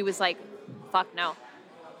 And she was like, fuck no.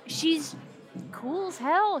 She's cool as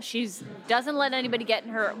hell. She's doesn't let anybody get in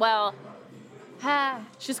her. Well,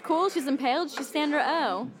 She's cool. She's impaled. She's Sandra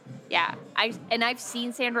Oh. yeah. I've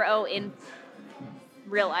seen Sandra Oh in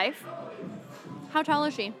real life. How tall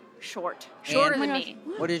is she? Shorter than my me.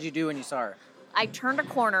 What did you do when you saw her? I turned a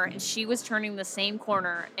corner and she was turning the same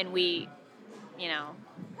corner, and we, Made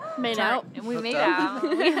turned- out. and we Hooked made up.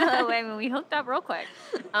 out. We hooked up real quick.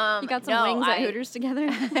 You got some no, wings at Hooters together.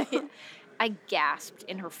 I gasped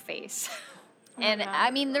in her face. Oh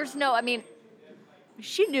And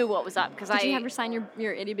she knew what was up because Did you have her sign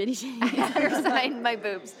your itty bitty I had her sign my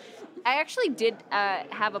boobs. I actually did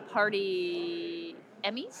have a party,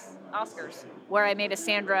 Oscars, where I made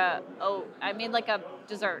I made like a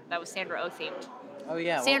dessert that was Sandra Oh themed. Oh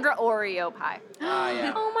yeah. Sandra Oreo pie.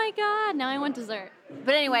 Yeah. Oh my god, now I want dessert.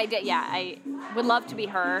 But anyway, I would love to be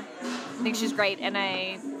her. I think she's great, and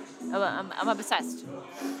I'm obsessed.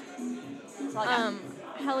 That's all I got.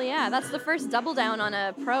 Hell yeah, that's the first double down on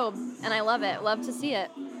a probe, and I love it. Love to see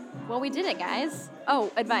it. Well, we did it, guys.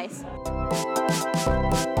 Oh, advice.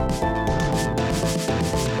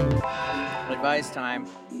 Advice time.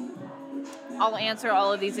 I'll answer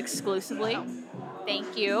all of these exclusively.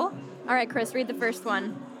 Thank you. All right, Chris, read the first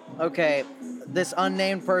one. Okay, this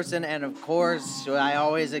unnamed person, and of course, I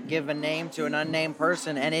always give a name to an unnamed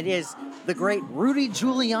person, and it is the great Rudy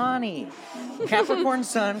Giuliani. Capricorn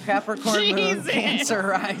Sun, Capricorn Moon, Jesus. Cancer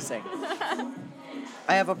Rising.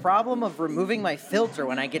 I have a problem of removing my filter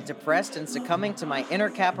when I get depressed and succumbing to my inner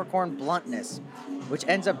Capricorn bluntness, which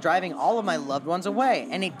ends up driving all of my loved ones away.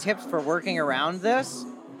 Any tips for working around this?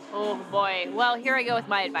 Oh boy. Well, here I go with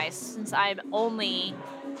my advice, since I'm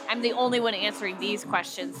the only one answering these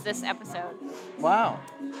questions this episode. Wow.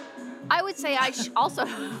 I would say I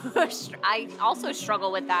also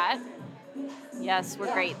struggle with that. Yes,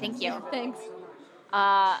 we're great. Thank you. Thanks.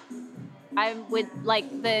 I'm with like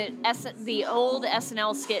the old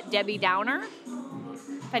SNL skit Debbie Downer.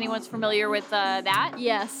 If anyone's familiar with that,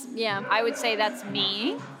 Yes, yeah. I would say that's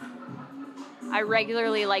me. I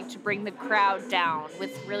regularly like to bring the crowd down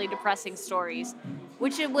with really depressing stories,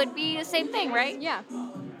 which it would be the same thing, right? Yeah.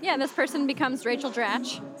 Yeah, this person becomes Rachel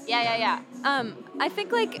Dratch. Yeah. I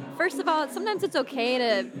think, like, first of all, sometimes it's okay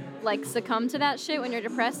to, like, succumb to that shit when you're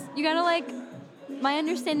depressed. You gotta, like, my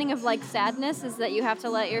understanding of, like, sadness is that you have to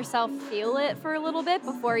let yourself feel it for a little bit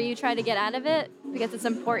before you try to get out of it, because it's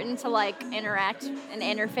important to, like, interact and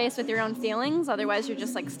interface with your own feelings. Otherwise, you're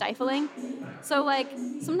just, like, stifling. So, like,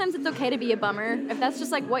 sometimes it's okay to be a bummer. If that's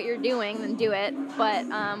just, like, what you're doing, then do it. But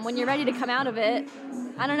when you're ready to come out of it,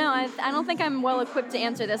 I don't know. I don't think I'm well equipped to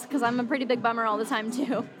answer this because I'm a pretty big bummer all the time,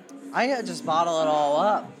 too. I just bottle it all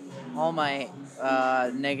up. All my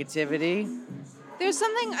negativity. There's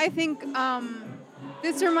something I think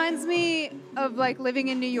this reminds me of like living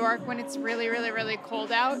in New York when it's really, really, really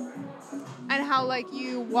cold out, and how like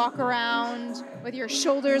you walk around with your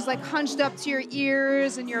shoulders like hunched up to your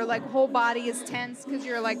ears and your like whole body is tense because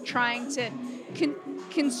you're like trying to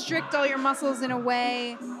constrict all your muscles in a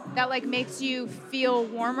way that like makes you feel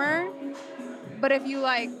warmer. But if you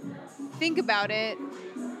like think about it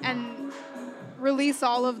and release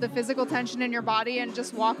all of the physical tension in your body and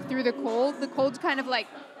just walk through the cold kind of like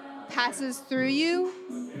passes through you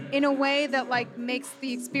in a way that like makes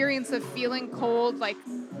the experience of feeling cold like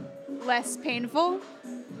less painful.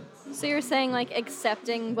 So you're saying like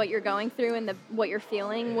accepting what you're going through and what you're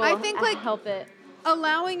feeling will I think, like, help it.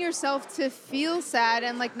 Allowing yourself to feel sad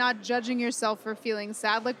and like not judging yourself for feeling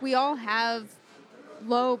sad. Like we all have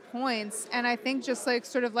low points, and I think just like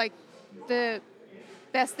sort of like the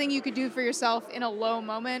best thing you could do for yourself in a low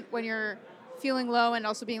moment when you're feeling low and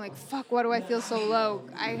also being like, fuck, why do I feel so low?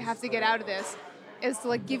 I have to get out of this, is to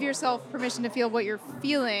like give yourself permission to feel what you're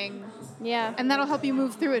feeling, Yeah. and that'll help you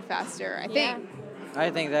move through it faster, I think. I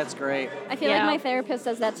think that's great. I feel like my therapist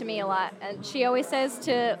says that to me a lot. And she always says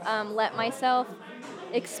to let myself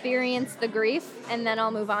experience the grief and then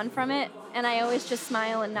I'll move on from it. And I always just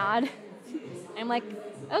smile and nod. I'm like,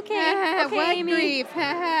 okay, What Amy. grief?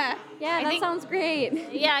 Yeah, that think- sounds great.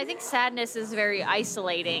 Yeah, I think sadness is very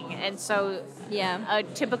isolating, and so Yeah. a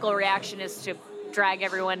typical reaction is to drag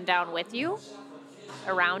everyone down with you,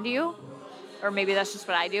 around you, or maybe that's just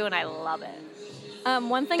what I do, and I love it.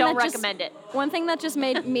 One thing Don't that recommend just, it. One thing that just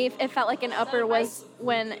made me, it felt like an upper was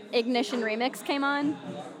when Ignition Remix came on.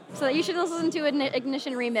 So you should listen to an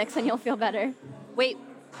Ignition Remix and you'll feel better. Wait,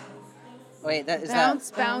 Wait, that is Bounce,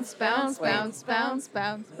 bounce, bounce, Wait. bounce, bounce,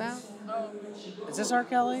 bounce, bounce. Is this R.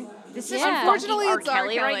 Kelly? this is Yeah. Unfortunately, R. it's R.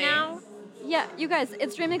 Kelly right Kelly. now. Yeah, you guys,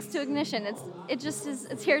 it's remixed to Ignition.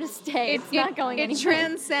 It's here to stay. It's not going It anywhere.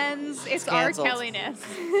 transcends its R. canceled. Kelly-ness.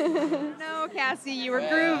 No, Cassie, you were Yeah.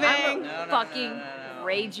 grooving. No, Fucking no.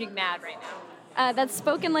 raging mad right now. That's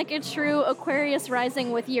spoken like a true Aquarius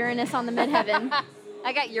rising with Uranus on the midheaven.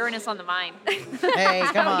 I got Uranus on the mind. Hey,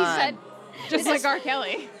 come How you on. said- Just like R.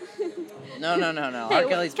 Kelly. No. Hey, R.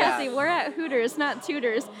 Kelly's Cassie, bad. we're at Hooters, not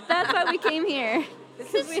Tutors. That's why we came here.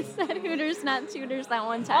 Because we said Hooters, not Tutors that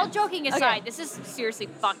one time. All joking aside, Okay. this is seriously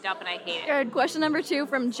fucked up, and I hate it. Good. Question number 2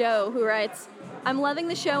 from Joe, who writes, I'm loving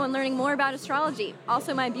the show and learning more about astrology.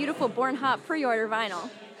 Also, my beautiful Born Hot pre-order vinyl.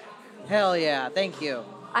 Hell yeah, thank you.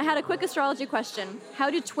 I had a quick astrology question. How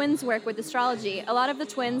do twins work with astrology? A lot of the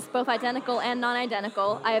twins, both identical and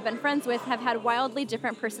non-identical, I have been friends with have had wildly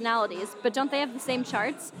different personalities, but don't they have the same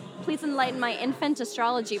charts? Please enlighten my infant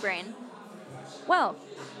astrology brain. Well,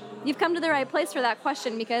 you've come to the right place for that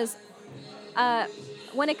question because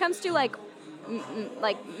when it comes to like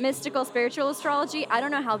mystical spiritual astrology, I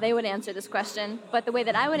don't know how they would answer this question, but the way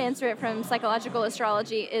that I would answer it from psychological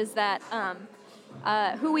astrology is that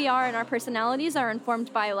who we are and our personalities are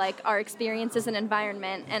informed by like our experiences and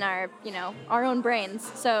environment and our own brains.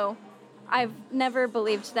 So I've never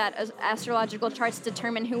believed that astrological charts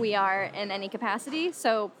determine who we are in any capacity.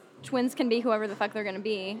 So twins can be whoever the fuck they're going to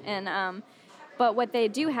be. And but what they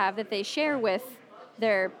do have that they share with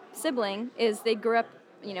their sibling is they grew up,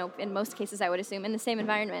 in most cases I would assume, in the same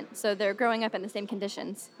environment. So they're growing up in the same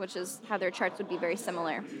conditions, which is how their charts would be very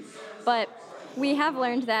similar. But we have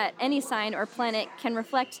learned that any sign or planet can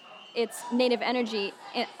reflect its native energy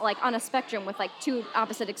on a spectrum with like two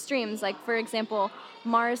opposite extremes. Like, for example,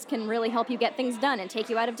 Mars can really help you get things done and take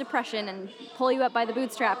you out of depression and pull you up by the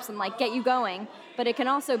bootstraps and like get you going. But it can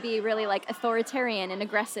also be really like authoritarian and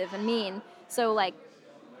aggressive and mean. So like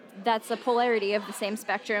that's a polarity of the same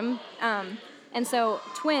spectrum. And so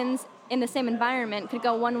twins in the same environment could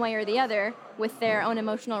go one way or the other with their own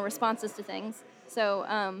emotional responses to things. So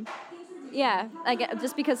yeah,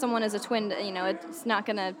 just because someone is a twin, it's not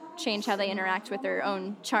going to change how they interact with their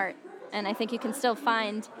own chart. And I think you can still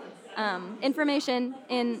find information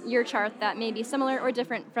in your chart that may be similar or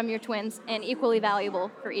different from your twins and equally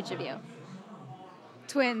valuable for each of you.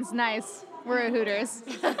 Twins, nice. We're at Hooters.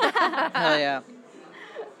 Hell yeah.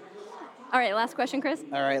 All right, last question, Chris.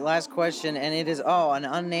 All right, last question, and it is an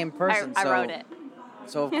unnamed person. I so, wrote it.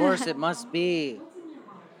 So of course it must be.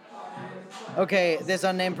 Okay, this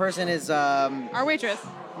unnamed person is Our waitress.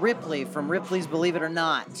 Ripley from Ripley's Believe It or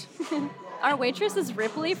Not. Our waitress is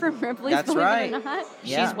Ripley from Ripley's That's Believe right. It or Not.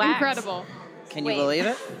 Yeah. She's waxed. Incredible. Can you Wait. believe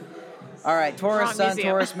it? All right, Taurus Wrong Sun, museum.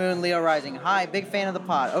 Taurus Moon, Leo Rising. Hi, big fan of the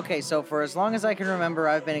pod. Okay, so for as long as I can remember,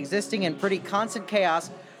 I've been existing in pretty constant chaos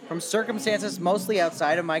from circumstances mostly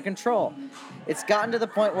outside of my control. It's gotten to the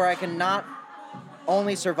point where I can not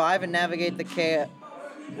only survive and navigate the chaos,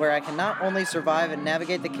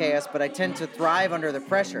 but I tend to thrive under the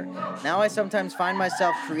pressure. Now I sometimes find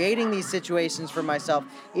myself creating these situations for myself,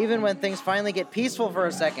 even when things finally get peaceful for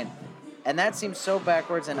a second. And that seems so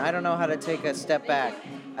backwards, and I don't know how to take a step back.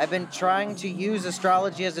 I've been trying to use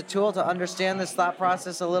astrology as a tool to understand this thought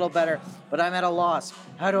process a little better, but I'm at a loss.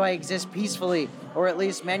 How do I exist peacefully, or at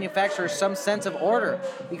least manufacture some sense of order?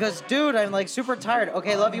 Because, dude, I'm like super tired.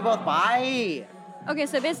 Okay, love you both. Bye. Okay,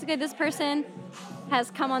 so basically this person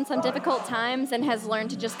has come on some difficult times and has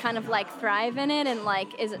learned to just kind of like thrive in it and like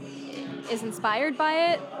is inspired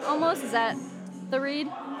by it almost. Is that the read?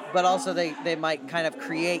 But also they might kind of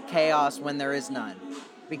create chaos when there is none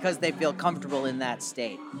because they feel comfortable in that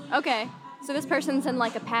state. Okay, so this person's in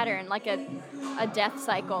like a pattern, like a death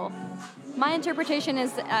cycle. My interpretation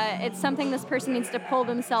is it's something this person needs to pull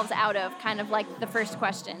themselves out of, kind of like the first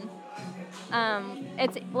question.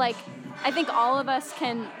 It's like, I think all of us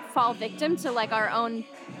can fall victim to like our own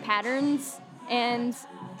patterns, and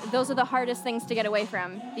those are the hardest things to get away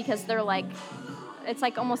from because they're like, it's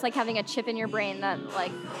like almost like having a chip in your brain that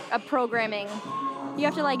like a programming. You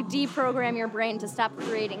have to like deprogram your brain to stop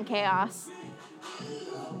creating chaos.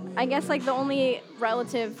 I guess like the only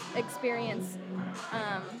relative experience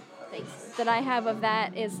that I have of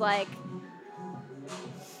that is like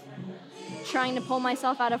trying to pull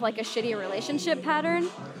myself out of like a shitty relationship pattern.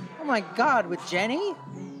 Oh my God, with Jenny?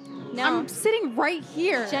 No, I'm sitting right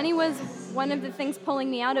here. Jenny was one of the things pulling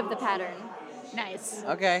me out of the pattern. Nice.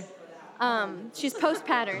 Okay. She's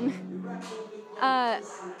post-pattern. What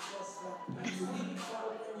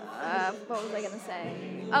was I gonna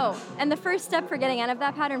say? Oh, and the first step for getting out of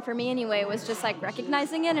that pattern for me anyway was just like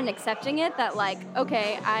recognizing it and accepting it, that like,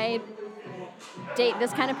 okay, I date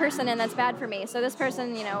this kind of person and that's bad for me. So this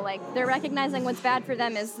person, you know, like they're recognizing what's bad for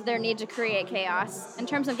them is their need to create chaos. In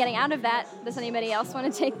terms of getting out of that, does anybody else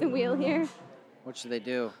want to take the wheel here? What should they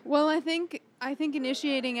do? Well, I think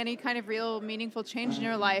initiating any kind of real meaningful change in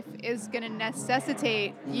your life is going to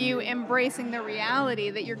necessitate you embracing the reality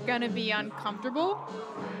that you're going to be uncomfortable.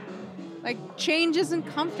 Like, change isn't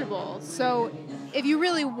comfortable. So if you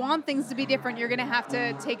really want things to be different, you're going to have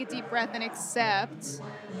to take a deep breath and accept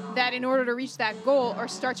that in order to reach that goal or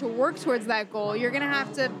start to work towards that goal, you're going to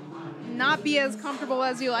have to not be as comfortable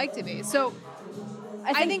as you like to be. So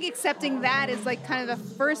I think accepting that is like kind of the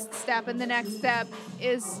first step, and the next step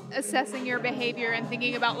is assessing your behavior and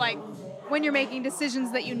thinking about like when you're making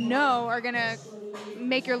decisions that you know are going to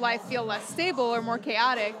make your life feel less stable or more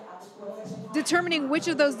chaotic, determining which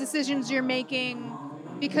of those decisions you're making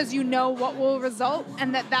because you know what will result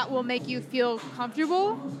and that will make you feel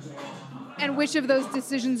comfortable, and which of those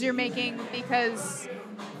decisions you're making because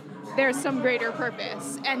there's some greater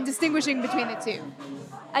purpose, and distinguishing between the two.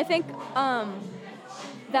 I think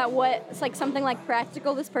that what's like something like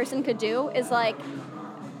practical this person could do is like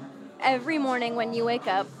every morning when you wake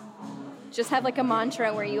up, just have like a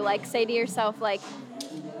mantra where you like say to yourself like,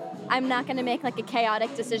 I'm not going to make like a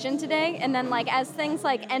chaotic decision today. And then like as things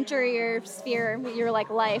like enter your sphere, your like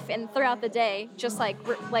life, and throughout the day, just like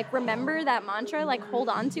remember that mantra, like hold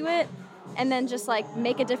on to it, and then just like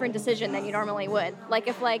make a different decision than you normally would. Like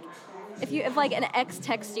if like an ex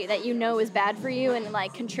texts you that you know is bad for you and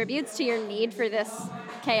like contributes to your need for this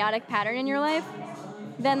chaotic pattern in your life,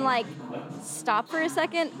 then like stop for a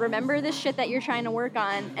second, remember this shit that you're trying to work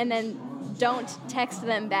on, and then don't text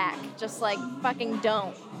them back. Just like fucking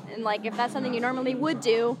don't. And like if that's something you normally would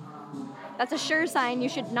do, that's a sure sign you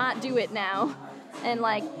should not do it now. And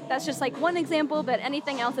like that's just like one example, but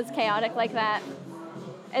anything else that's chaotic like that,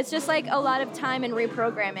 it's just like a lot of time and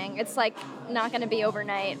reprogramming. It's like not going to be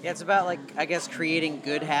overnight. Yeah, it's about like, I guess, creating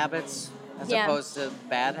good habits as opposed to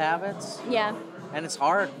bad habits. Yeah. And it's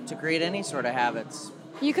hard to create any sort of habits.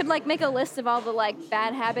 You could like make a list of all the like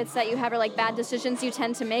bad habits that you have or like bad decisions you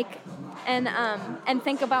tend to make, and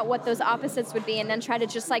think about what those opposites would be, and then try to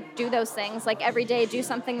just like do those things. Like every day do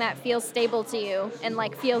something that feels stable to you and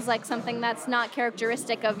like feels like something that's not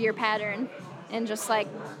characteristic of your pattern, and just like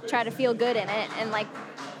try to feel good in it and like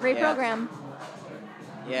reprogram.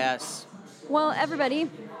 Yes. Well, everybody,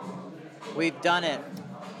 We've done it.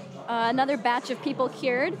 another batch of people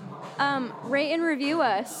cured. Rate and review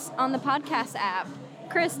us on the podcast app.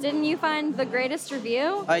 Chris, didn't you find the greatest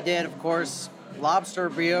review? I did, of course. Lobster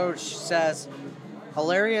Brioche says,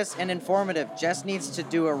 hilarious and informative. Jess needs to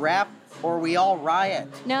do a rap or we all riot.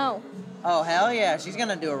 No. Oh, hell yeah. She's going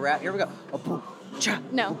to do a rap. Here we go.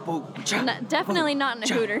 No. Definitely not in a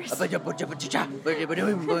Hooters.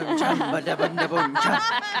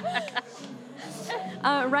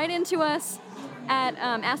 Write into us at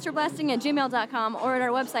astroblasting@gmail.com or at our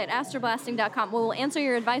website, astroblasting.com. We'll answer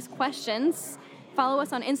your advice questions. Follow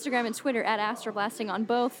us on Instagram and Twitter at astroblasting on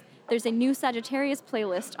both. There's a new Sagittarius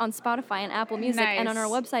playlist on Spotify and Apple Music and on our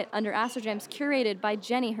Nice. website under Astro Jams, curated by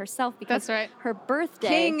Jenny herself because That's right. her birthday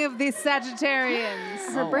King of the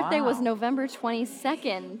Sagittarians. her Oh, birthday was wow. November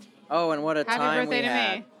 22nd. Oh, and what a Happy time birthday we to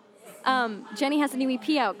had. me. Jenny has a new EP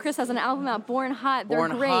out. Chris has an album out, Born Hot. They're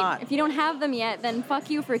Born great. Hot. If you don't have them yet, then fuck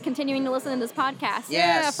you for continuing to listen to this podcast. Yeah.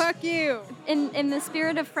 Yeah, Yes. fuck you. In the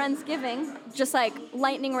spirit of Friendsgiving, just like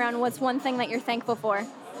lightning round, what's one thing that you're thankful for?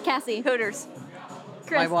 Cassie. Hooters.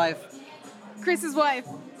 Chris. My wife. Chris's wife.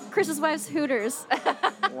 Chris's wife's Hooters.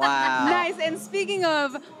 Wow. Nice. And speaking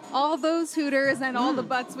of all those Hooters and Mm. all the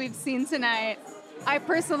butts we've seen tonight, I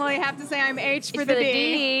personally have to say I'm H for For the the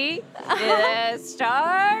D. D, the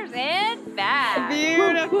stars and back.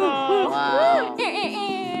 Beautiful.